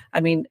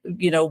 I mean,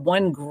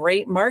 one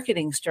great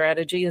marketing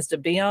strategy is to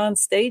be on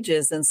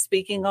stages and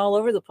speaking all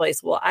over the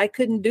place. Well, I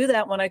couldn't do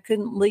that when I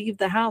couldn't leave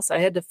the house. I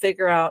had to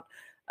figure out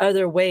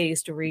other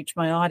ways to reach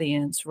my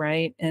audience,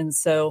 right? And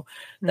so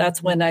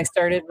that's when I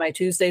started my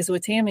Tuesdays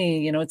with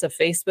Tammy. It's a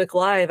Facebook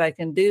Live I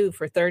can do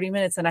for 30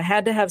 minutes. And I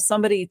had to have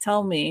somebody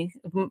tell me,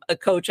 a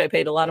coach I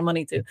paid a lot of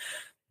money to,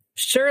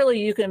 surely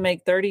you can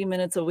make 30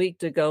 minutes a week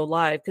to go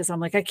live. Because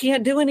I'm like, I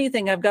can't do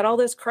anything. I've got all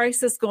this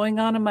crisis going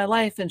on in my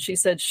life. And she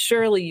said,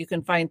 surely you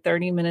can find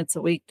 30 minutes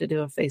a week to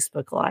do a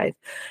Facebook Live.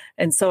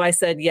 And so I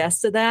said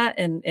yes to that.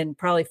 And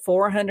probably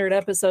 400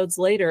 episodes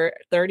later,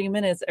 30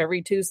 minutes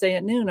every Tuesday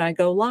at noon, I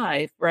go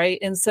live. Right.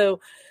 And so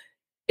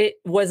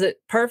was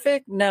it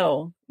perfect?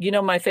 No.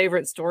 My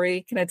favorite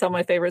story. Can I tell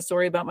my favorite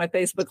story about my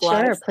Facebook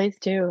Live? Sure, please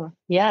do.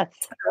 Yes.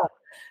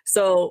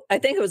 So I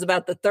think it was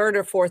about the third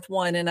or fourth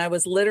one. And I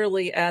was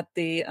literally at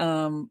the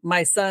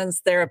my son's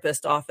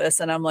therapist office.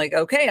 And I'm like,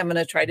 okay, I'm going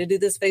to try to do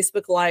this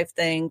Facebook Live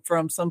thing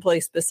from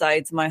someplace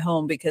besides my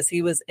home, because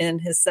he was in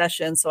his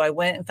session. So I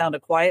went and found a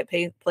quiet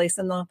place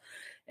in the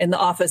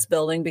office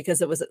building,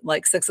 because it was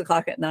like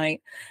 6:00 at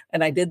night.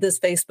 And I did this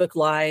Facebook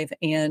Live,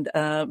 and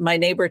my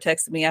neighbor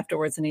texted me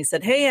afterwards and he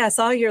said, hey, I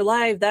saw your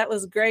live. That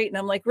was great. And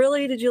I'm like,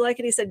 really? Did you like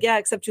it? He said, yeah,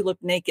 except you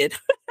look naked.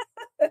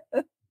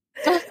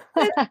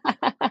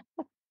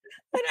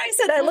 And I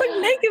said, I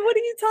look naked. What are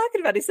you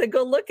talking about? He said,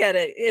 go look at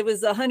it. It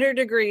was 100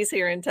 degrees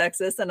here in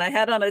Texas. And I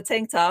had on a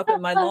tank top,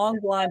 and my long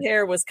blonde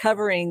hair was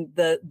covering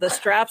the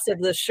straps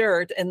of the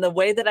shirt. And the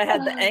way that I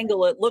had the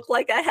angle, it looked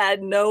like I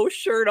had no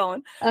shirt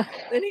on. And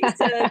he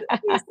said,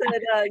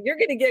 you're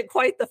going to get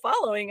quite the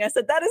following. I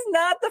said, that is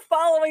not the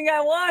following I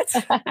want.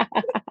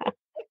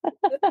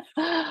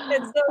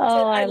 And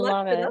so I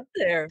left it up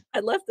there. I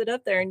left it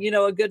up there. And,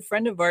 a good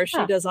friend of ours,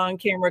 she does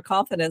on-camera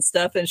confidence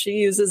stuff, and she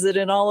uses it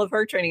in all of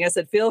her training. I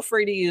said, feel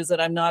free to use it.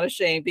 I'm not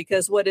ashamed,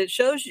 because what it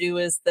shows you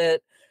is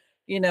that,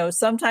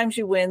 sometimes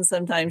you win,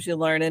 sometimes you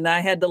learn. And I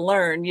had to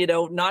learn,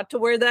 not to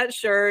wear that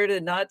shirt,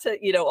 and not to,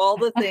 all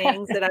the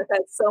things. And I've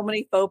had so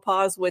many faux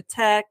pas with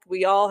tech.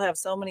 We all have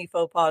so many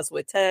faux pas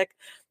with tech.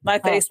 My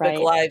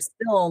Facebook Live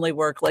still only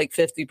work like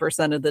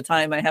 50% of the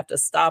time. I have to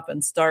stop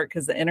and start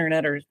because the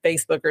internet or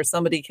Facebook or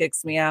somebody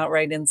kicks me out.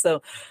 Right. And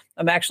so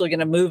I'm actually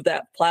going to move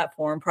that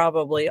platform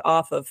probably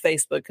off of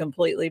Facebook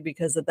completely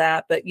because of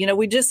that. But,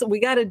 we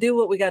got to do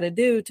what we got to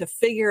do to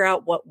figure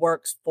out what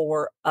works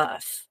for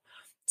us.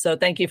 So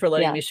thank you for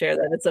letting me share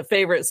that. It's a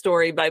favorite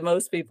story by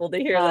most people to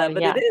hear that,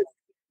 but it is.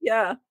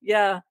 Yeah.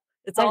 Yeah.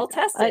 It's all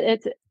testing.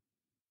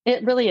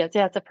 It really is.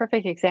 Yeah. It's a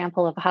perfect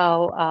example of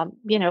how,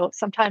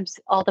 sometimes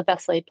all the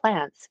best laid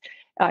plans.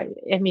 I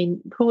mean,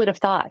 who would have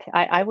thought?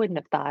 I wouldn't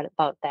have thought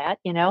about that.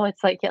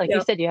 It's like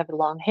you said, you have the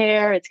long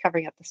hair, it's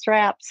covering up the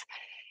straps.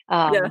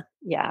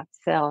 Yeah.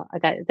 So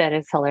that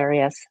is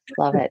hilarious.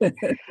 Love it.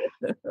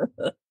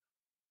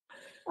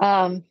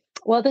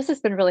 Well, this has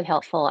been really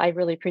helpful. I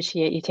really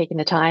appreciate you taking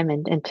the time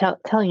and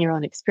telling your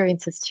own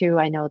experiences too.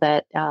 I know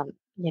that,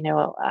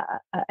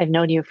 I've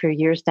known you for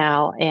years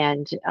now,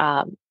 and,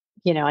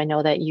 I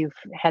know that you've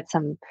had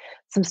some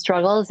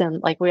struggles, and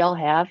like we all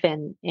have,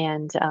 and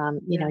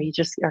you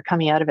just are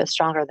coming out of it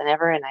stronger than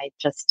ever. And I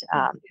just,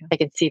 I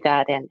can see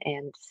that,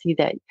 and see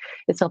that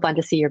it's so fun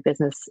to see your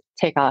business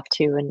take off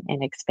too,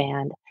 and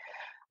expand.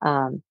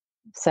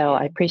 So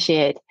I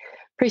appreciate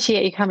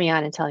you coming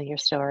on and telling your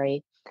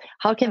story.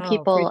 How can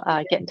people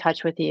get in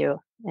touch with you,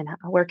 and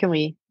where can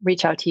we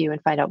reach out to you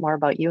and find out more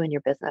about you and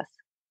your business?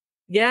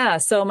 Yeah.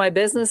 So my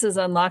business is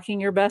Unlocking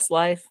Your Best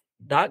Life.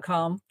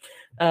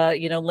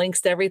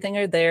 Links to everything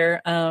are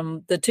there.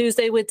 The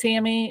Tuesday with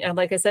Tammy, and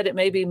like I said, it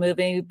may be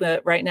moving,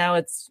 but right now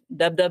it's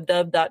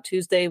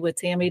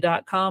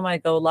www.tuesdaywithtammy.com. I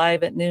go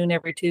live at noon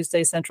every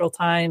Tuesday Central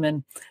Time.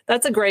 And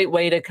that's a great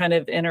way to kind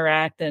of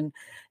interact and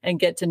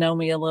get to know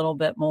me a little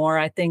bit more.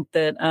 I think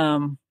that,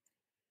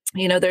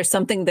 there's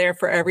something there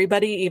for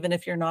everybody, even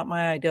if you're not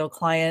my ideal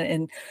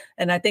client.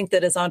 And I think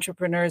that as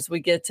entrepreneurs, we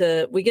get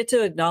to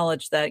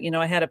acknowledge that.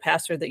 I had a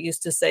pastor that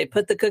used to say,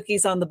 put the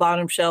cookies on the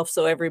bottom shelf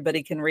so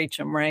everybody can reach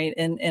them. Right.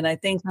 And I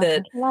think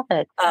that, I love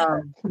it.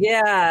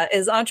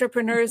 as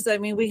entrepreneurs, I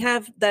mean, we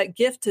have that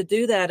gift to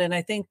do that. And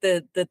I think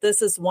that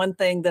this is one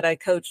thing that I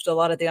coached a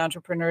lot of the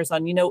entrepreneurs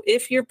on.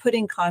 If you're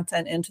putting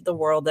content into the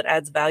world that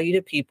adds value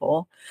to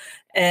people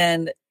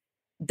and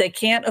they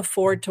can't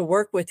afford to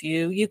work with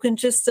you, you can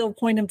just still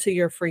point them to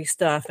your free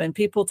stuff. And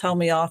people tell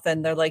me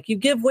often, they're like, you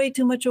give way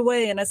too much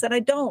away. And I said, I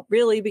don't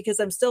really,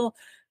 because I'm still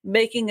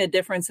making a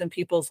difference in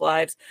people's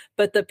lives.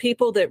 But the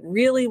people that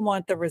really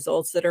want the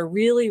results, that are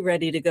really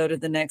ready to go to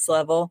the next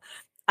level,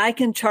 I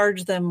can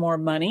charge them more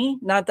money.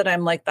 Not that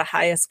I'm like the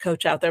highest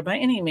coach out there by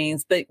any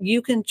means, but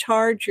you can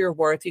charge your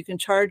worth. You can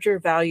charge your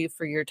value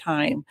for your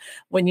time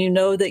when you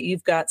know that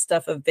you've got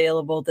stuff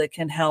available that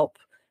can help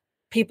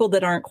people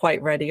that aren't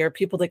quite ready or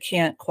people that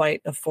can't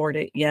quite afford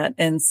it yet.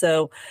 And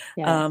so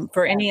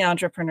for any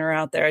entrepreneur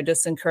out there, I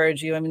just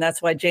encourage you. I mean, that's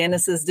why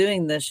Janice is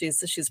doing this.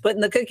 She's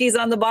putting the cookies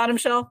on the bottom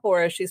shelf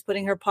for us. She's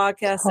putting her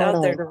podcast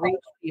out there to reach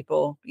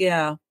people.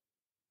 Yeah.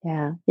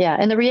 Yeah. Yeah.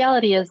 And the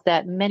reality is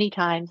that many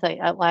times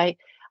I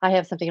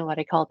have something what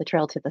I call the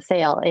trail to the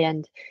sale.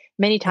 And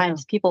many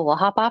times people will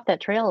hop off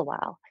that trail a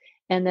while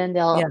and then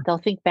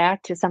they'll think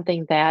back to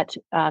something that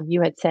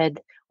you had said,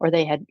 or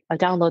they had a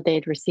download they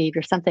had received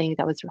or something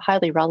that was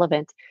highly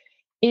relevant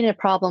in a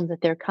problem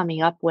that they're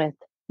coming up with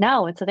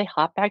now. And so they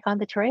hop back on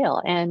the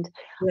trail. And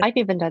I've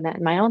even done that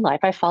in my own life.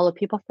 I followed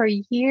people for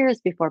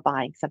years before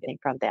buying something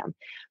from them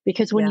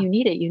because when you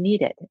need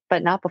it,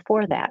 but not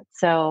before that.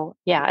 So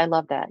I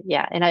love that.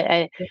 Yeah. And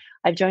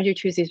I've joined your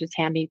Tuesdays with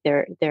Tammy.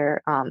 They're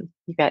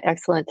you've got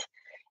excellent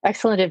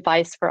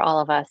advice for all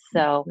of us.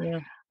 So,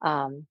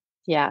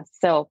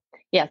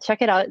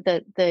 check it out.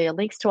 The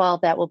links to all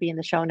of that will be in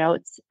the show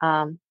notes.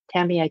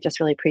 Tammy, I just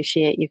really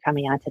appreciate you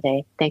coming on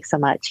today. Thanks so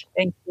much.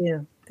 Thank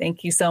you.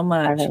 Thank you so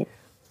much. All right.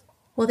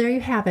 Well, there you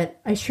have it.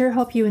 I sure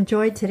hope you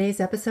enjoyed today's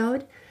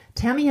episode.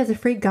 Tammy has a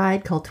free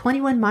guide called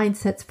 21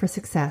 Mindsets for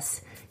Success.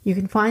 You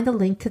can find the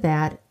link to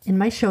that in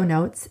my show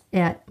notes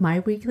at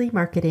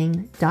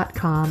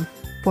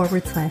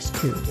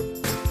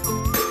myweeklymarketing.com/2.